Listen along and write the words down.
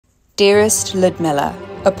Dearest Ludmilla,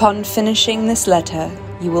 upon finishing this letter,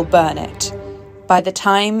 you will burn it. By the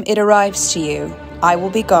time it arrives to you, I will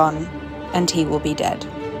be gone, and he will be dead.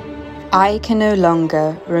 I can no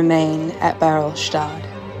longer remain at Berlstadt.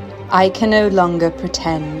 I can no longer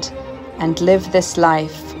pretend and live this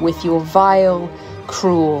life with your vile,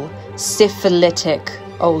 cruel, syphilitic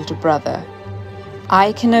older brother.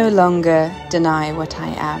 I can no longer deny what I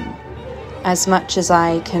am, as much as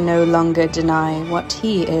I can no longer deny what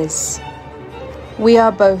he is. We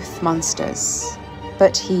are both monsters,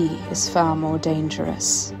 but he is far more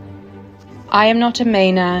dangerous. I am not a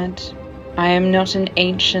Maenad, I am not an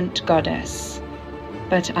ancient goddess,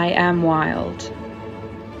 but I am wild.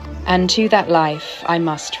 And to that life I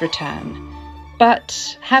must return.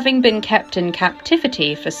 But having been kept in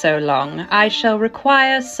captivity for so long, I shall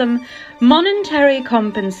require some monetary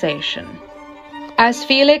compensation. As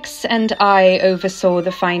Felix and I oversaw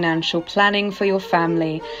the financial planning for your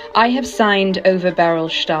family, I have signed over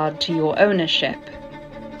Berlstadt to your ownership.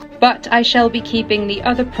 But I shall be keeping the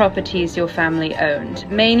other properties your family owned,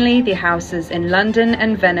 mainly the houses in London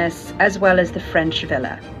and Venice, as well as the French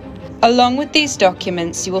villa. Along with these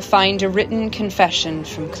documents, you will find a written confession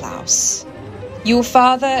from Klaus. Your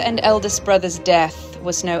father and eldest brother's death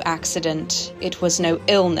was no accident, it was no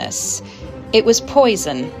illness, it was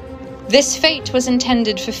poison. This fate was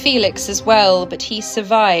intended for Felix as well, but he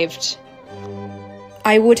survived.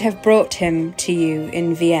 I would have brought him to you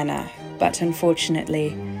in Vienna, but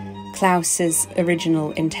unfortunately, Klaus's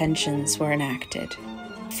original intentions were enacted.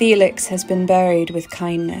 Felix has been buried with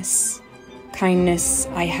kindness. Kindness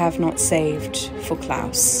I have not saved for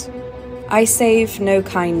Klaus. I save no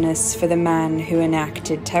kindness for the man who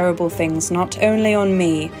enacted terrible things not only on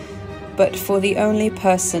me, but for the only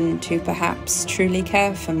person to perhaps truly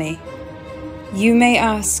care for me. You may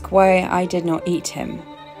ask why I did not eat him.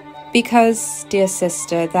 Because, dear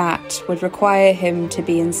sister, that would require him to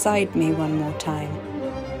be inside me one more time,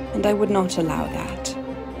 and I would not allow that.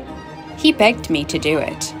 He begged me to do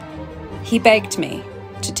it. He begged me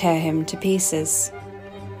to tear him to pieces.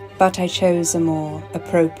 But I chose a more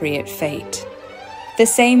appropriate fate. The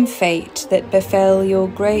same fate that befell your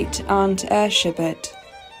great Aunt Ershebet.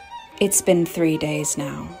 It's been 3 days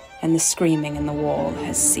now, and the screaming in the wall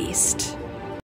has ceased.